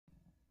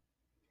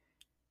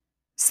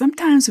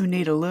Sometimes we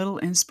need a little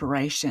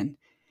inspiration,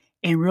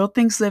 and Real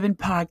Things Living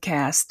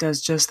podcast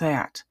does just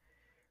that.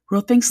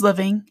 Real Things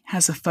Living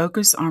has a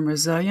focus on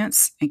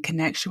resilience and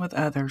connection with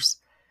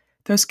others.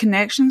 Those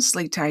connections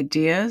lead to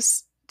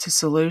ideas, to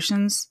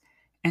solutions,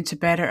 and to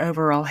better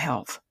overall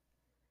health.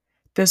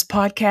 This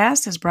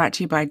podcast is brought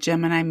to you by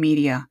Gemini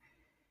Media.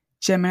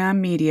 Gemini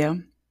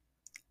Media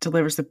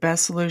delivers the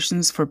best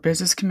solutions for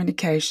business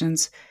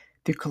communications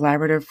through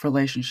collaborative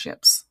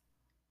relationships.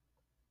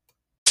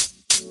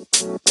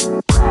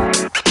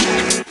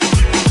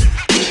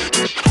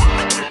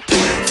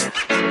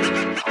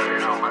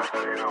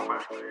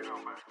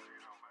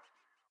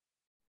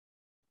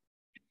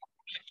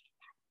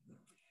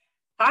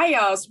 Hi,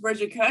 y'all. It's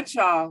Bridget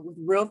Cutshaw with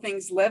Real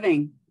Things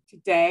Living.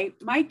 Today,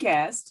 my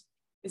guest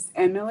is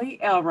Emily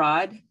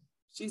Elrod.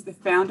 She's the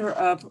founder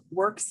of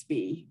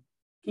WorkSpee.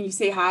 Can you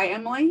say hi,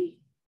 Emily?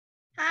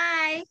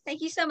 Hi.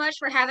 Thank you so much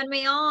for having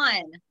me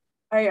on.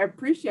 I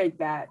appreciate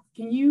that.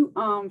 Can you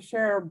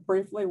share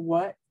briefly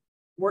what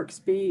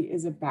WorkSpee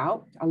is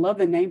about? I love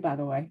the name, by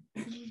the way.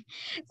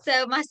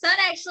 So my son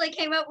actually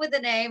came up with the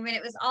name, and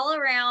it was all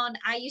around.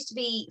 I used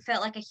to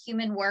felt like a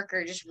human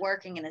worker, just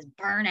working in this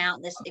burnout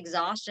and this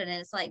exhaustion. And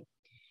it's like,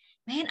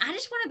 man, I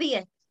just want to be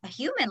a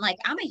human. Like,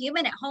 I'm a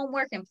human at home,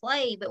 work and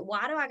play, but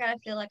why do I got to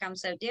feel like I'm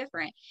so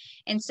different?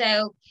 And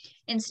so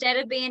instead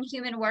of being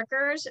human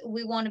workers,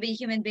 we want to be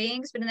human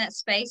beings, but in that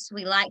space,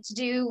 we like to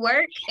do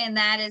work, and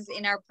that is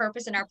in our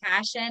purpose and our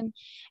passion.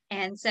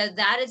 And so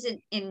that is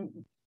in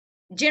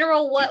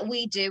general what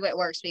we do at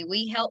WorkSpee.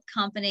 We help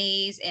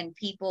companies and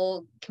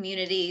people,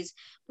 communities,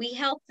 we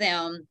help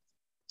them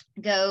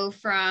go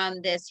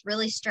from this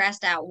really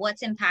stressed out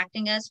what's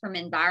impacting us from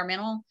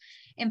environmental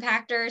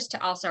impactors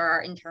to also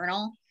our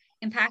internal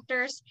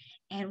impactors,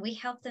 and we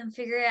help them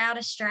figure out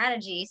a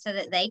strategy so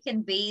that they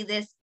can be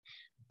this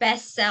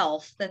best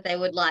self that they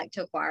would like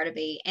to acquire to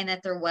be, and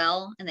that they're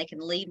well and they can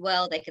lead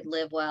well, they can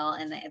live well,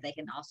 and they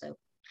can also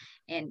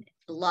and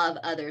love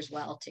others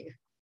well too.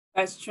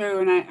 That's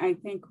true. And I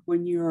think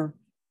when you're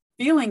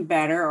feeling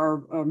better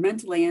or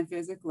mentally and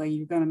physically,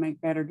 you're going to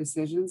make better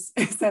decisions.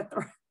 Is that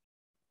the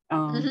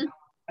Mm-hmm.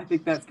 I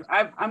think that's,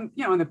 I'm,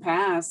 in the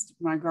past,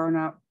 when I growing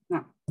up,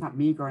 not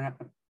me growing up,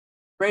 but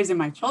raising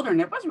my children,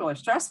 it was really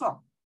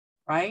stressful,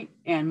 right?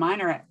 And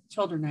mine are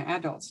children and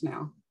adults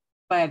now,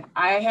 but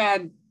I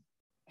had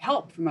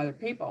help from other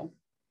people.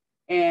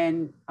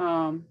 And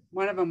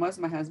one of them was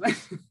my husband.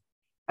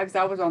 Because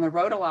I was on the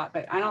road a lot,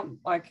 but I'm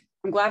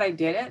glad I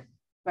did it,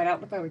 but I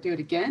don't know if I would do it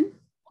again.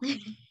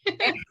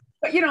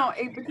 But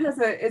because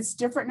it's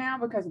different now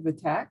because of the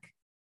tech.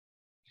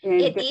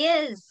 It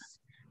is.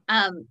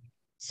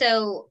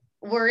 So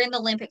we're in the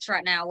Olympics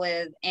right now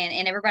and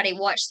everybody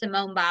watched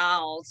Simone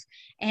Biles,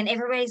 and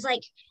everybody's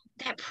like,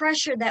 that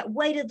pressure, that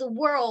weight of the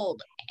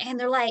world. And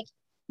they're like,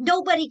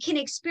 nobody can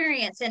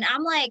experience. And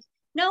I'm like,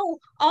 no,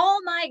 all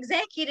my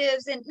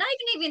executives, and not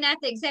even at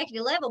the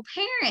executive level,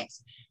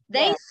 parents,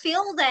 they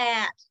feel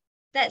that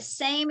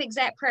same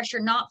exact pressure,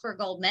 not for a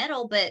gold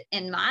medal, but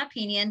in my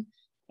opinion,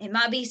 it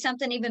might be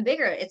something even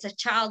bigger. It's a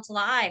child's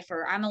life,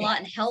 or I'm a lot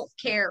in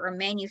healthcare or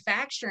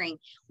manufacturing.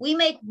 We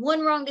make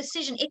one wrong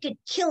decision, it could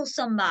kill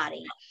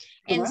somebody.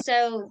 And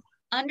so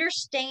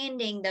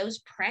understanding those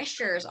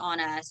pressures on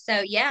us.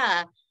 So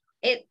yeah,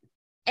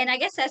 and I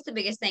guess that's the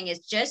biggest thing, is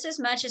just as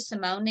much as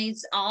Simone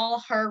needs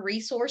all her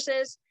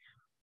resources,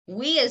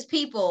 we as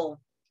people,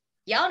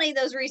 y'all need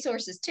those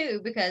resources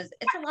too, because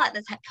it's a lot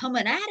that's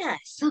coming at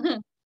us.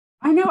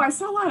 I know. I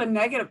saw a lot of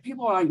negative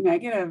people, like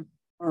negative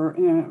or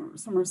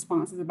some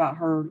responses about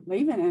her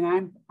leaving,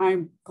 and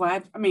I'm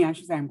glad. I mean, I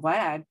should say I'm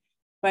glad,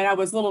 but I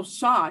was a little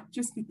shocked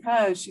just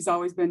because she's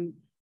always been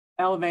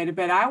elevated.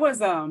 But I was,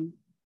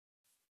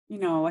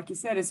 like you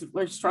said, it's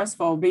very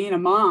stressful being a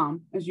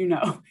mom, as you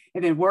know,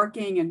 and then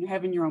working and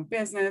having your own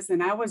business.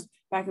 And I was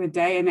back in the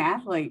day an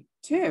athlete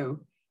too,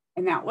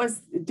 and that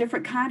was a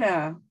different kind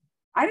of.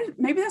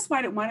 Maybe that's why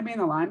I didn't want to be in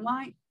the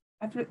limelight.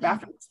 After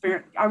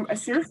experience,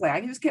 seriously,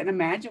 I just can't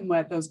imagine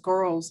what those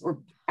girls or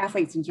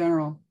athletes in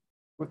general,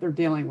 what they're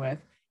dealing with.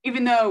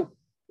 Even though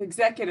the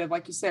executive,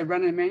 like you said,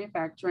 running a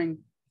manufacturing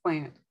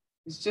plant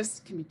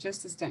can be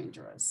just as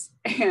dangerous.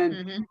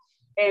 And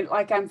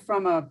like, I'm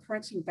from a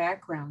printing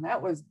background,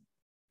 that was,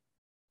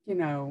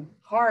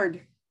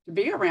 hard to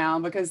be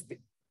around because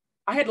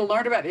I had to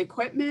learn about the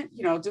equipment,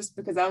 just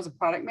because I was a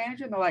product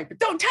manager, and they're like, but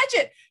don't touch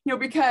it,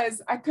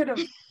 because I could have.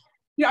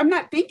 I'm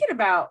not thinking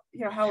about,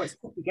 how it's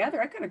put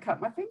together. I could have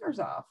cut my fingers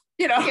off,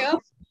 Yep.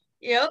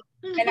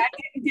 And I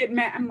didn't get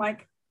mad. I'm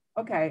like,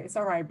 okay, it's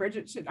all right.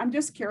 Bridget I'm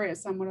just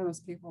curious. I'm one of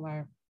those people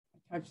that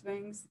touch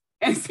things.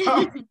 And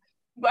so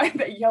but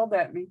they yelled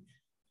at me.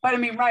 But I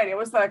mean, right. It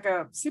was like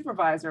a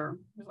supervisor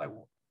who's like,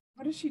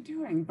 what is she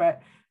doing?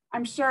 But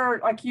I'm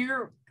sure like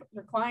your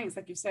clients,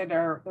 like you said,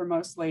 they're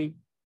mostly,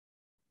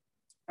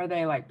 are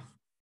they like,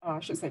 I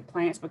shouldn't say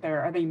plants, but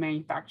are they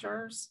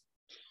manufacturers?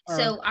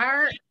 So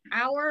our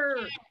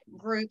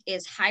group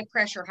is high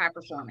pressure, high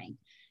performing.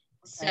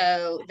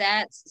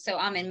 Okay. So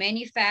I'm in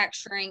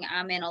manufacturing.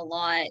 I'm in a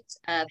lot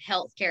of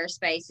healthcare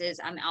spaces.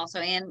 I'm also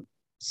in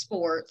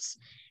sports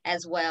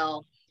as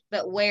well.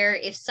 but where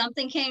if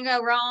something can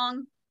go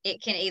wrong,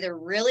 it can either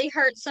really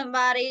hurt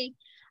somebody,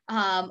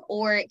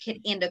 or it could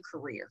end a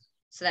career.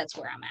 So that's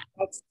where I'm at.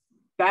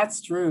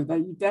 That's true. That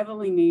you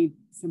definitely need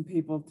some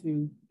people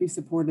to be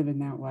supportive in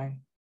that way.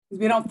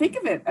 Because we don't think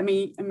of it. I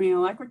mean, I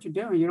like what you're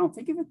doing. You don't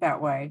think of it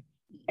that way.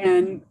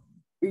 And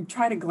we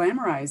try to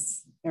glamorize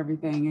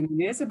everything. And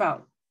it is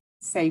about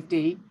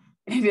safety.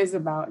 It is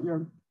about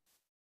your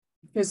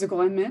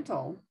physical and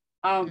mental.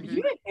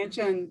 You had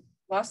mentioned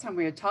last time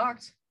we had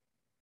talked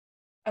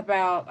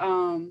about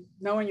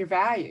knowing your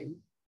value.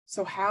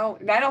 So how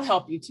that'll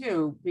help you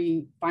too,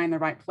 find the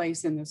right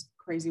place in this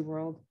crazy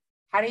world.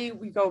 How do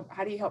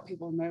you help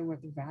people know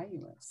what their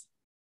value is?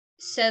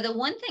 So the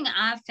one thing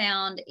I've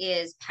found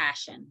is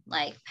passion,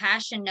 like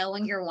passion,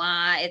 knowing your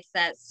why. It's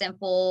that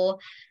simple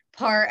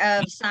part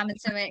of Simon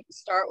Sinek,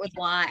 start with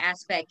why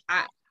aspect.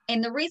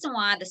 And the reason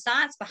why, the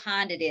science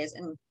behind it is,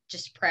 and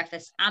just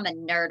preface, I'm a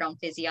nerd on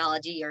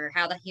physiology or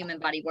how the human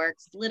body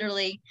works.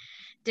 Literally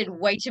did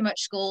way too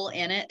much school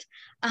in it.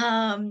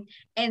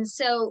 And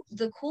so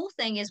the cool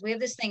thing is we have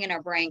this thing in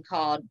our brain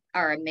called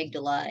our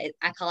amygdala.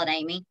 I call it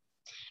Amy.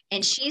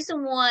 And she's the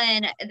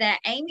one that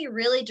Amy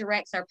really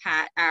directs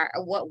our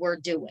what we're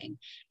doing.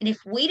 And if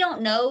we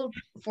don't know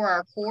for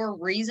our core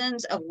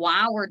reasons of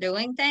why we're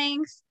doing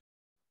things,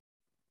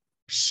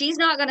 she's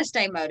not going to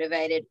stay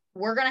motivated.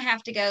 We're going to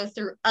have to go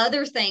through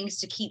other things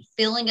to keep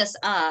filling us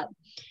up.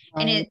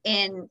 Right.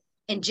 And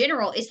in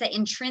general, it's the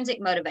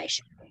intrinsic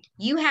motivation.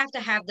 You have to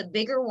have the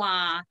bigger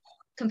why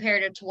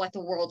compared to what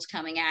the world's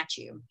coming at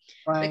you.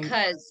 Right.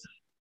 Because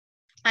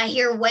I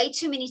hear way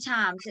too many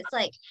times, it's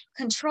like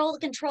control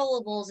the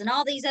controllables and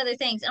all these other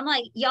things. I'm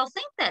like, y'all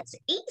think that's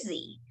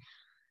easy.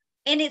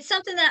 And it's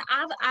something that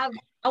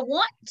I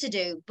want to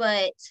do,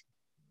 but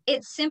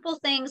it's simple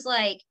things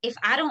like if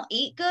I don't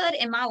eat good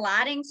and my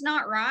lighting's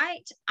not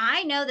right,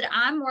 I know that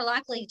I'm more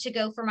likely to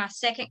go for my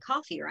second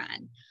coffee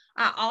run.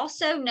 I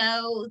also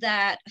know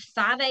that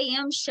 5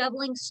 a.m.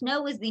 shoveling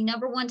snow is the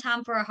number one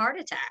time for a heart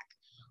attack.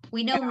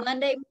 We know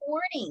Monday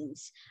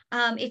mornings,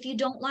 if you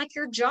don't like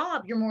your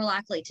job, you're more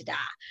likely to die.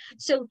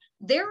 So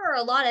there are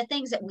a lot of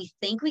things that we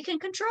think we can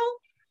control,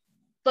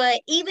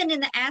 but even in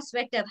the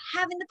aspect of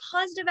having the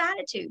positive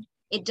attitude,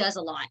 it does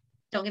a lot.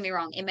 Don't get me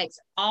wrong. It makes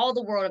all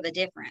the world of a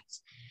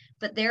difference.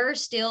 But there are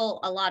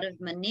still a lot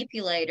of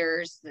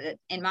manipulators that,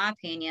 in my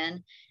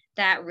opinion,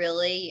 that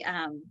really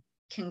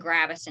can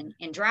grab us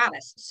and drive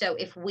us. So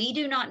if we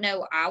do not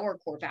know our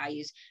core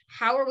values,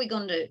 how are we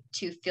going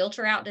to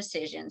filter out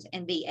decisions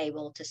and be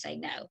able to say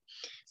no?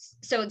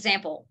 So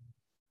example,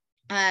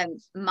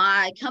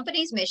 my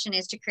company's mission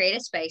is to create a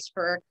space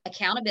for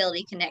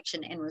accountability,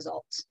 connection, and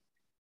results.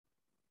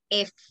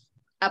 If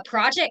a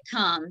project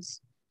comes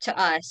to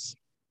us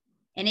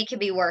and it could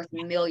be worth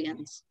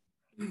millions,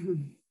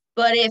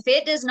 but if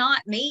it does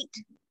not meet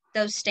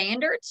those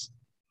standards,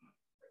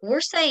 we're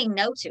saying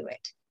no to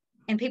it.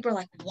 And people are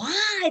like,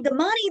 why? The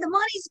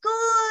money's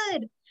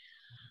good.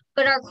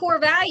 But our core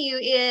value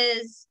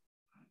is,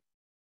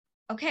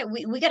 okay,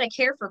 we got to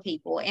care for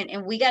people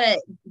and we got to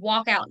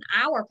walk out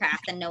in our path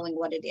and knowing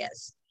what it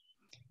is.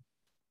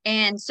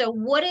 And so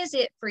what is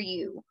it for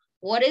you?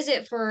 What is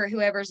it for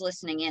whoever's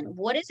listening in?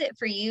 What is it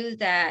for you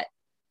that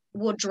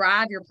will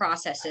drive your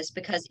processes?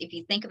 Because if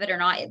you think of it or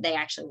not, they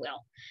actually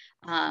will.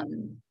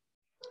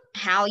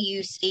 How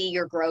you see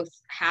your growth,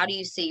 how do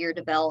you see your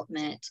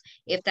development?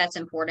 If that's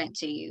important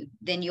to you,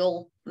 then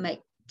you'll make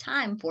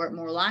time for it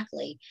more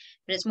likely,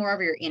 but it's more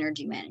of your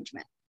energy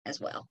management as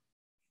well.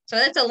 So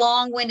that's a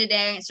long-winded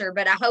answer,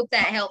 but I hope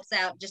that helps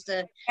out just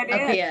a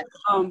bit.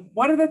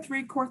 What are the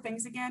 3 core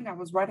things again? I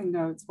was writing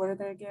notes. What are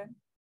they again?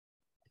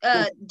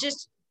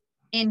 Just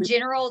in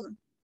general.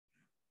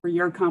 For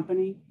your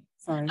company?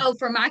 Sorry. Oh,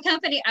 for my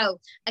company? Oh,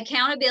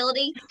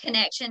 accountability,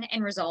 connection,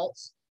 and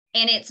results.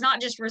 And it's not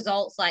just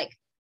results, like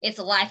it's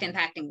life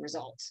impacting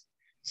results.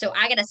 So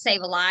I got to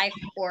save a life,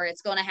 or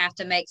it's going to have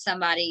to make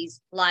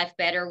somebody's life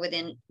better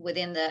within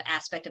the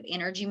aspect of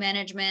energy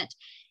management.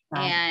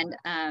 Wow.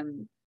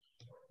 And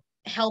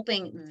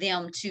helping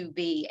them to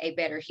be a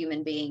better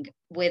human being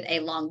with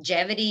a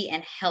longevity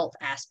and health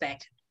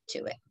aspect to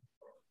it.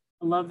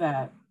 I love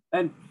that.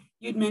 And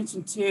you'd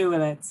mentioned too,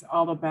 that it's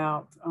all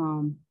about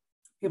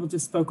people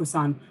just focus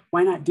on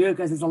why not do it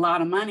because it's a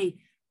lot of money.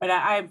 But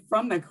I'm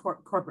from the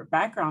corporate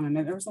background, and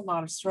there was a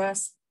lot of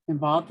stress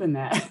involved in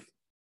that.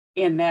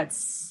 And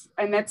that's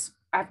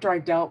after I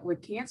dealt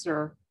with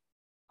cancer.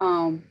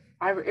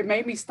 It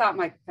made me stop,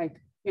 like,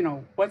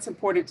 what's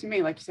important to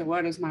me? Like you said,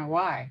 what is my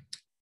why?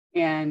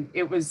 And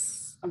it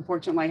was,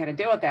 unfortunately, I had to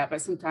deal with that,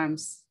 but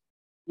sometimes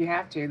you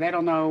have to. They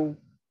don't know,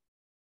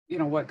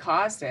 what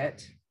caused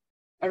it.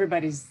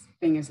 Everybody's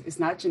thing is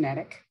not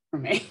genetic for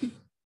me.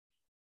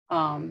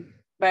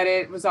 But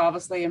it was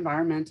obviously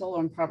environmental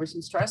and probably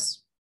some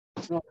stress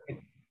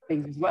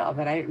things as well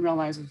that I didn't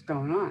realize was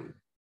going on.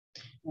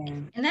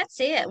 And that's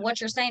it. What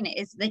you're saying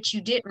is that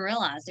you didn't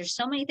realize. There's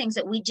so many things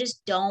that we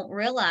just don't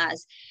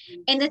realize.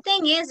 And the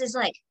thing is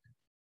like,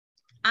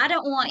 I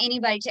don't want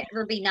anybody to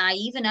ever be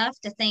naive enough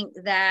to think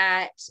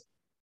that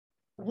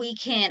we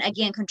can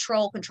again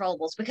control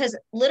controllables, because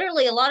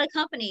literally a lot of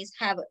companies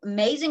have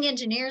amazing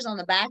engineers on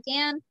the back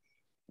end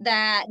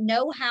that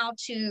know how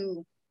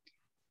to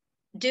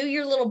do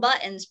your little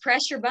buttons,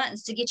 press your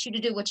buttons to get you to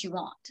do what you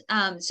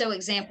want. So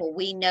example,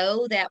 we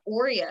know that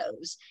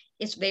Oreos,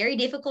 it's very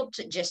difficult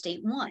to just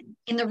eat one.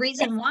 And the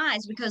reason why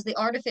is because the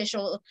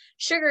artificial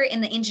sugar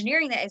and the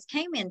engineering that has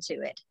came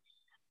into it,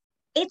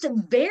 it's a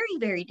very,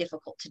 very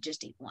difficult to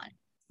just eat one.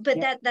 But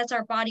that's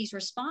our body's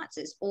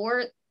responses.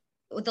 Or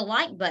with the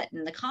like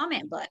button, the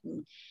comment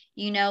button,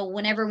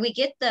 whenever we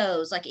get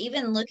those, like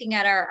even looking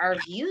at our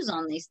views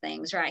on these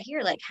things right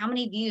here, like how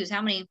many views,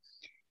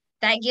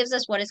 that gives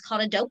us what is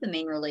called a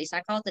dopamine release.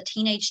 I call it the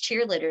teenage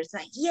cheerleader. It's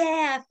like,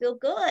 yeah, I feel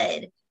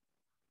good.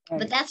 Right.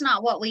 But that's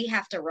not what we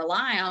have to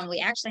rely on. We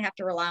actually have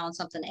to rely on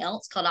something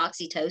else called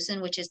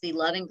oxytocin, which is the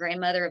loving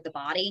grandmother of the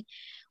body,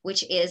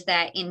 which is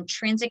that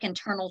intrinsic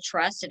internal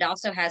trust. It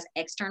also has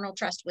external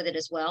trust with it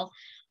as well,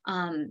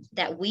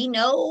 that we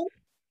know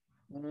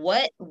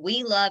what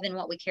we love and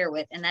what we care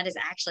with. And that is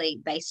actually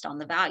based on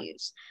the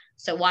values.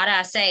 So why do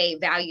I say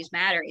values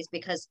matter is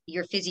because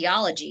your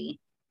physiology,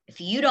 if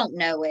you don't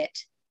know it,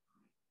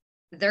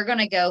 they're going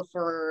to go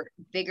for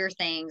bigger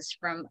things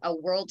from a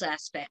world's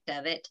aspect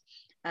of it,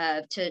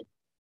 and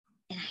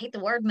I hate the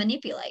word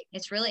manipulate.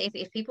 It's really,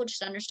 if people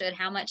just understood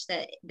how much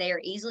that they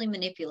are easily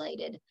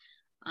manipulated,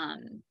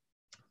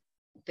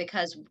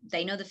 because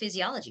they know the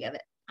physiology of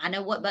it. I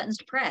know what buttons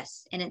to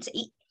press, and it's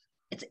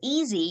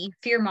easy.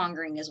 Fear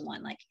mongering is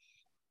one. Like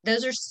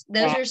those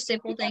are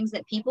simple things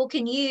that people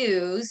can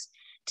use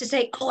to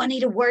say, oh, I need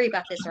to worry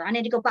about this, or I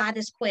need to go buy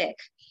this quick.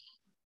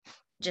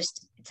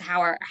 Just, it's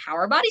how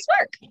our bodies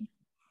work.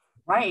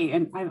 Right.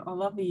 And I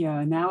love the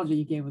analogy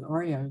you gave with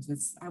Oreos.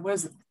 I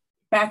was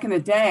back in the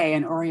day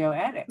an Oreo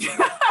addict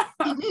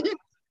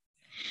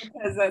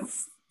because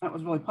that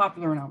was really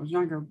popular when I was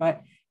younger.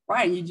 But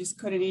right, you just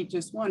couldn't eat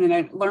just one. And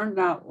I learned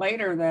out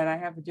later that I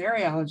have a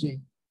dairy allergy,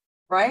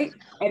 right?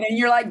 And then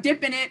you're like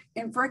dipping it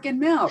in freaking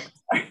milk.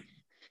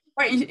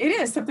 Right. It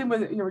is something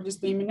with, you're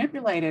just being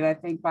manipulated, I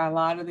think, by a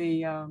lot of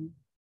the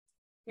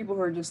people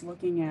who are just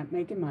looking at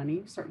making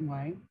money a certain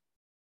way.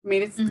 I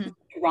mean, it's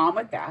wrong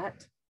with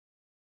that.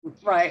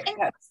 Right.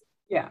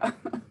 Yeah.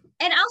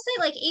 And I'll say,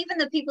 like, even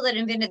the people that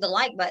invented the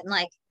like button,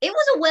 like, it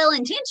was a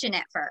well-intentioned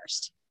at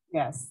first.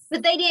 Yes.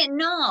 But they didn't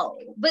know.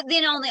 But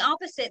then on the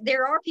opposite,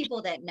 there are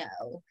people that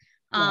know.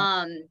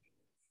 Yeah.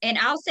 And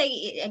I'll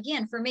say,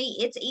 again, for me,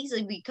 it's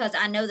easily because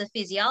I know the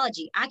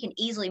physiology. I can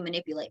easily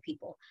manipulate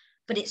people.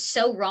 But it's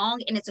so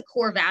wrong, and it's a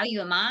core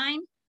value of mine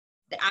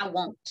that I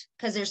won't,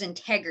 because there's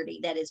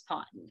integrity that is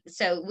potent.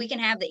 So we can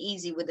have the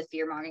easy with the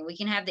fear mongering. We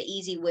can have the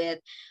easy with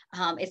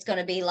it's going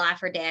to be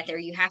life or death, or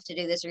you have to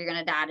do this, or you're going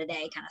to die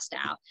today kind of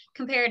style.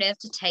 Comparative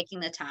to taking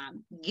the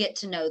time, get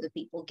to know the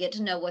people, get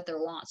to know what their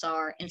wants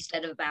are,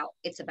 instead of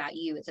it's about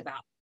you, it's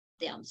about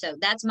them. So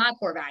that's my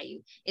core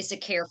value, is to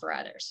care for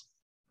others.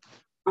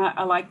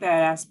 I like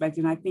that aspect.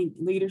 And I think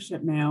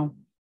leadership now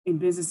in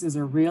businesses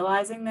are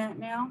realizing that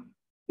now,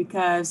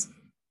 because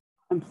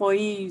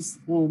employees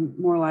will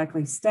more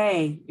likely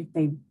stay if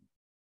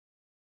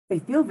they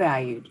feel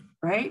valued,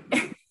 right?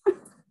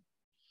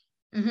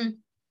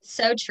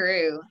 So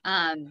true.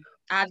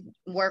 I've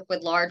worked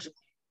with large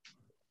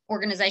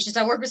organizations.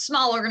 I work with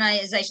small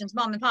organizations,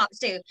 mom and pops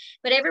too,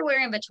 but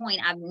everywhere in between.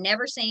 I've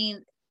never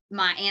seen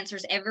my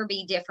answers ever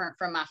be different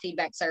from my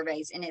feedback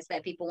surveys. And it's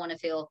that people want to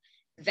feel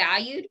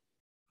valued,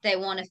 they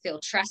want to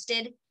feel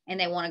trusted, and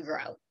they want to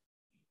grow.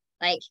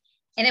 And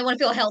they want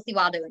to feel healthy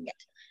while doing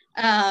it.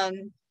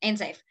 And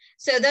safe.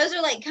 So those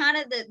are like kind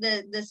of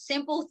the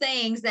simple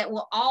things that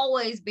will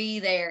always be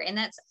there. And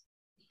that's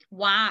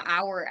why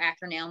our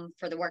acronym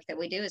for the work that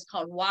we do is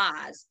called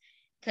WISE,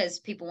 because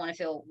people want to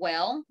feel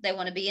well, they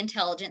want to be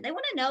intelligent, they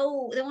want to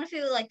know, they want to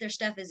feel like their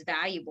stuff is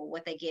valuable,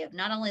 what they give,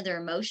 not only their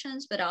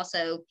emotions, but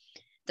also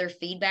their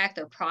feedback,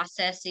 their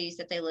processes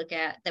that they look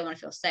at. They want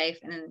to feel safe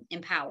and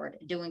empowered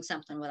doing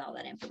something with all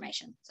that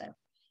information. So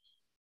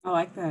I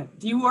like that.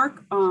 Do you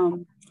work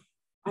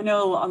I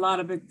know a lot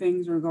of big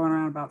things are going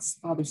around about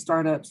all the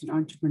startups and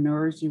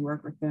entrepreneurs. You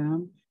work with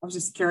them. I was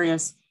just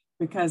curious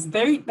because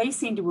they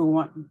seem to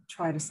want to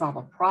try to solve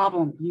a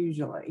problem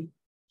usually,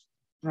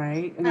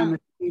 right? And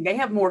they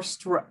have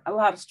a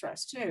lot of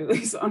stress too,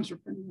 these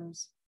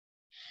entrepreneurs.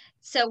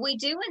 So we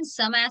do in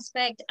some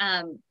aspect.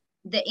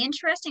 The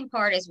interesting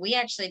part is we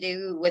actually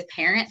do with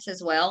parents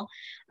as well.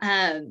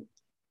 And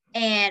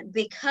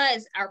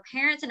because our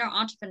parents and our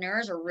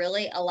entrepreneurs are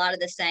really a lot of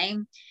the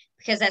same,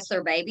 because that's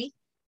their baby.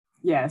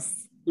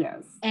 Yes.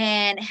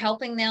 And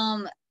helping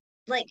them,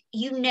 like,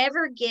 you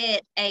never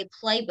get a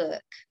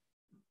playbook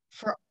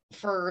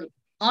for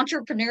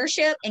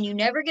entrepreneurship, and you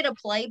never get a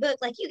playbook.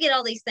 Like, you get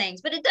all these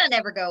things, but it doesn't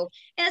ever go.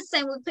 And it's the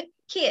same with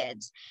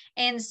kids.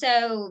 And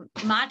so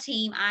my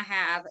team I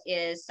have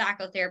is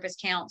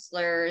psychotherapists,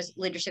 counselors,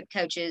 leadership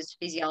coaches,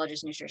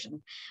 physiologists,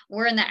 nutrition.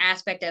 We're in the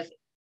aspect of,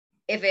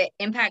 if it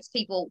impacts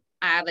people,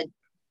 I have a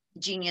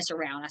genius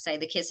around. I say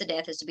the kiss of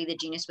death is to be the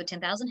genius with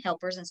 10,000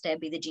 helpers, instead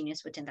be the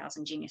genius with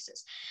 10,000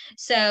 geniuses.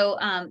 So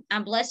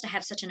I'm blessed to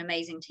have such an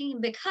amazing team,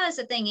 because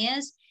the thing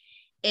is,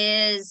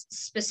 is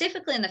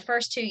specifically in the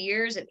first 2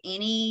 years of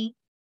any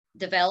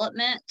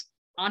development,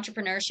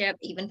 entrepreneurship,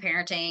 even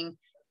parenting,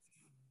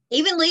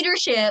 even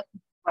leadership.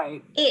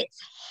 Right. It's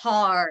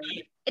hard.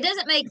 It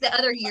doesn't make the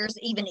other years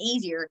even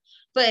easier,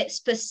 but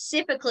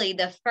specifically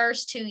the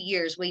first 2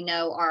 years we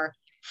know are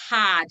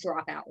high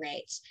dropout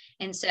rates.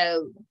 And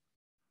so,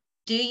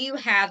 do you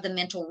have the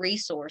mental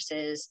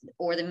resources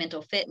or the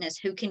mental fitness?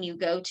 Who can you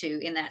go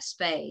to in that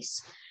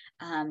space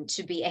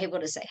to be able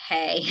to say,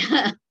 hey,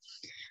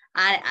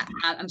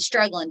 I'm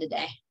struggling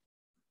today.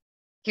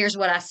 Here's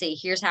what I see.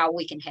 Here's how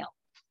we can help.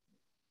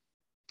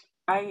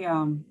 I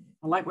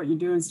like what you're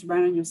doing,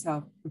 surrounding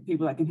yourself with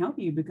people that can help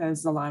you,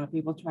 because a lot of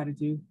people try to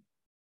do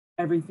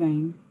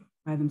everything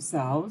by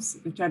themselves.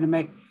 They try to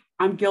make,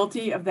 I'm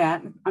guilty of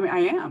that. I mean, I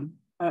am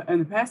in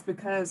the past,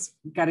 because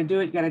you got to do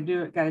it, got to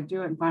do it, got to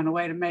do it, and find a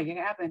way to make it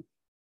happen.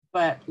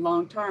 But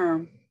long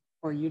term,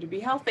 for you to be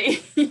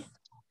healthy,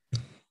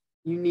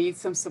 you need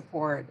some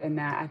support. And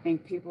that, I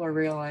think people are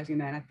realizing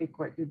that. I think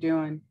what you're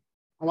doing,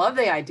 I love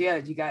the idea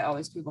that you got all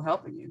these people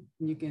helping you,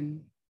 and you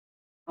can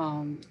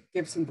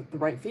give some the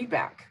right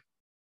feedback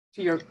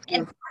to your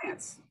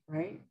clients,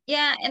 right?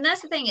 Yeah, and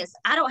that's the thing is,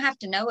 I don't have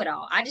to know it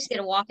all. I just get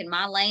to walk in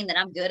my lane that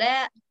I'm good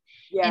at,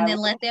 and then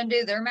let them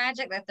do their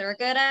magic that they're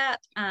good at.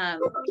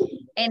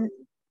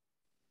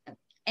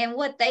 And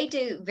what they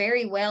do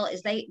very well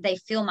is they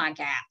fill my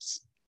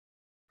gaps,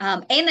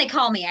 and they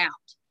call me out.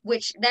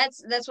 Which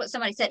that's what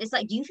somebody said. It's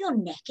like, do you feel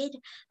naked?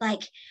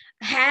 Like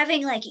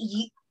having like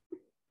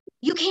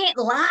you can't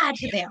lie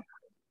to them.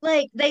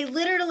 Like they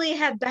literally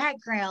have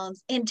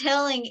backgrounds in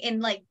telling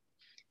in like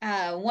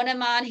one of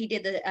mine, he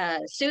did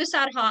the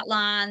suicide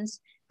hotlines,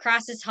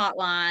 crisis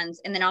hotlines,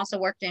 and then also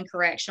worked in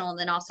correctional, and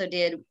then also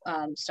did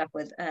stuff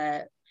with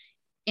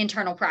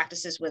internal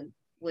practices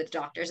with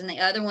doctors. And the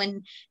other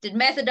one did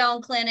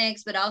methadone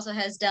clinics, but also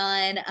has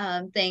done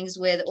things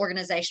with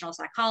organizational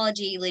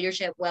psychology,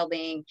 leadership,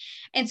 well-being.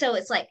 And so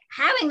it's like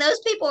having those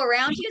people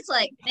around you, it's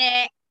like,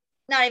 nah,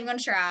 not even going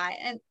to try.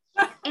 And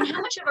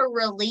how much of a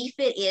relief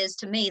it is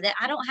to me that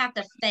I don't have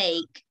to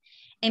fake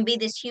and be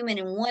this human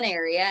in one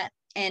area.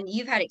 And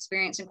you've had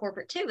experience in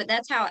corporate too, but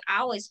that's how I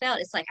always felt.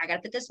 It's like, I got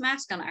to put this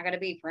mask on. I got to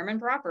be prim and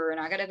proper.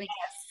 And I got to be,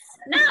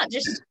 no,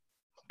 just,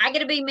 I get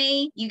to be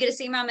me. You get to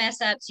see my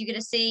mess ups. You get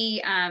to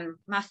see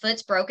my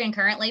foot's broken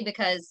currently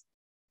because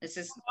this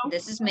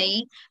is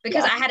me,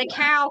 because I had a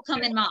cow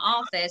come in my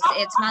office.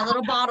 It's my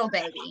little bottle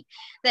baby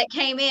that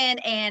came in,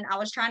 and I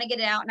was trying to get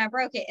it out and I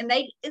broke it. And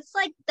it's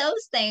like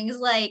those things,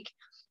 like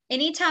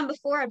anytime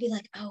before I'd be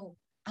like, oh,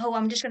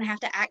 I'm just going to have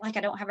to act like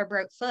I don't have a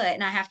broke foot,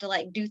 and I have to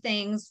like do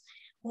things.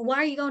 Well, why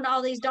are you going to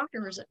all these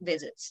doctor's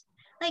visits?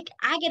 Like,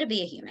 I get to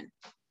be a human.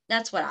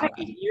 That's what I love.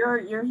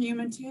 You're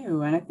human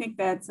too. And I think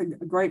that's a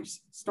great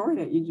story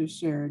that you just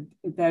shared,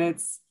 that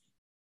it's,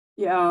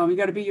 you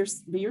got to be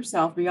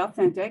yourself, be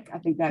authentic. I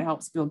think that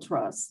helps build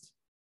trust.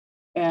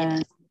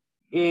 And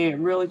it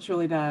really,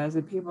 truly does.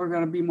 And people are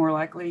going to be more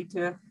likely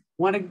to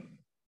want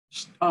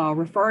to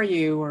refer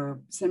you or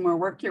send more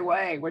work your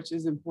way, which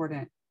is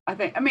important. I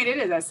mean, it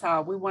is. That's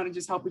how we want to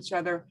just help each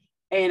other.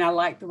 And I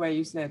like the way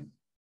you said,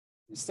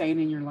 staying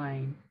in your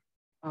lane.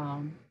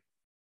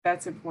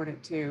 That's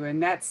important too.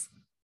 And that's,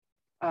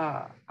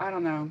 I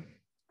don't know.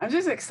 I'm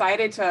just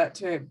excited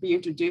to be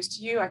introduced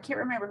to you. I can't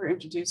remember who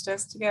introduced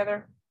us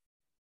together.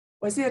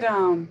 Was it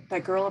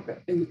that girl up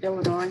in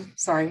Illinois?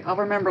 Sorry, I'll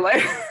remember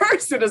later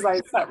as soon as I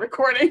stop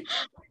recording.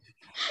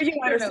 You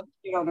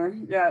know her.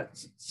 Yeah,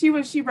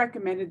 she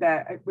recommended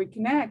that we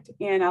connect,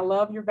 and I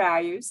love your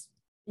values.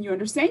 You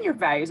understand your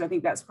values. I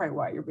think that's probably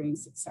why you're being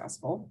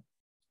successful.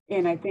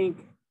 And I think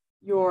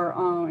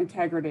your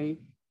integrity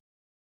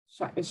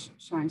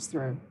shines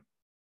through.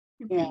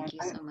 Thank you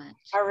so much.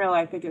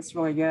 I think it's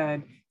really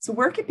good. So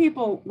where can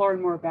people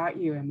learn more about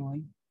you,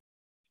 Emily?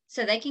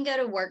 So they can go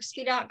to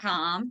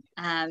worksby.com,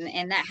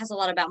 and that has a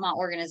lot about my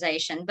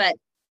organization. But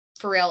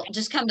for real,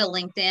 just come to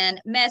LinkedIn,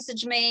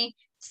 message me,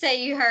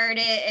 say you heard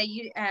it,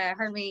 you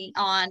heard me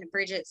on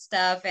Bridget's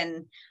stuff,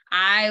 and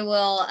I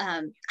will.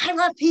 I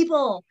love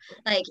people.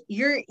 Like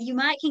you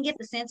might can get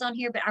the sense on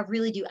here, but I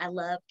really do. I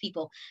love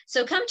people.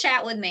 So come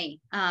chat with me,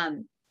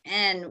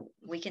 and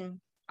we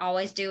can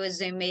always do a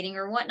Zoom meeting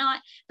or whatnot,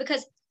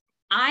 because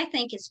I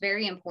think it's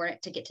very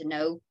important to get to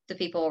know the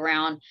people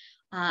around.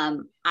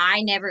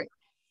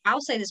 I'll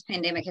say this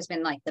pandemic has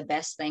been like the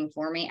best thing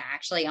for me,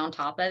 actually, on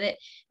top of it,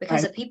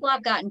 because of people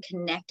I've gotten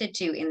connected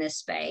to in this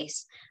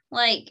space.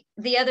 Like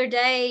the other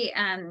day,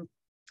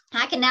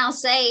 I can now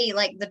say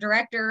like the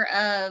director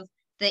of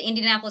the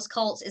Indianapolis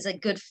Colts is a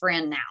good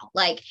friend now.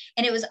 Like,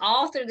 and it was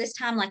all through this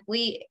time, like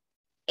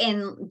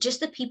and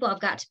just the people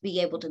I've got to be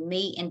able to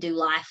meet and do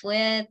life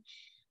with.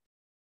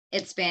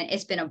 It's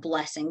been a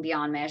blessing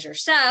beyond measure.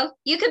 So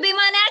you could be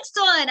my next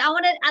one.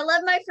 I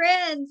love my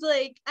friends.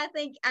 Like,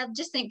 I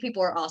just think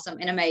people are awesome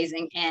and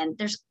amazing. And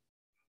there's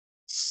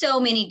so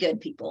many good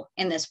people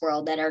in this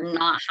world that are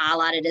not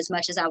highlighted as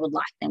much as I would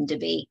like them to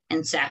be.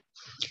 And so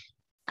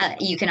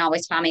you can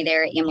always find me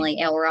there at Emily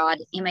Elrod,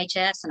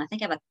 MHS. And I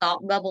think I have a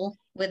thought bubble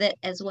with it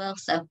as well.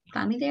 So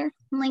find me there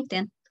on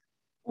LinkedIn.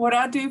 What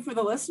I'll do for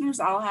the listeners,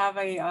 I'll have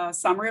a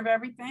summary of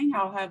everything.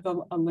 I'll have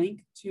a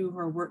link to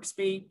her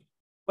WorkSpeed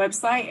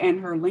website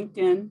and her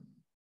LinkedIn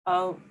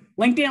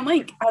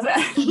link. How's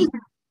that?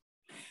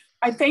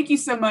 I thank you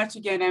so much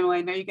again, Emily.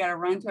 I know you got to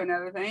run to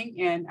another thing,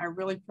 and I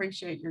really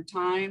appreciate your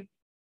time.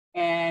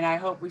 And I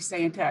hope we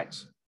stay in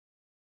touch.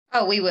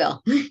 Oh, we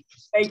will.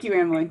 Thank you,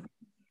 Emily.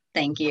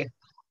 Thank you.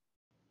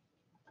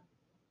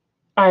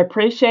 I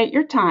appreciate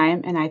your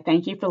time, and I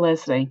thank you for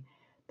listening.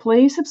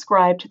 Please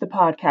subscribe to the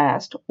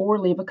podcast or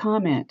leave a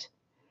comment.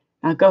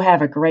 Now go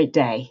have a great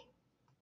day.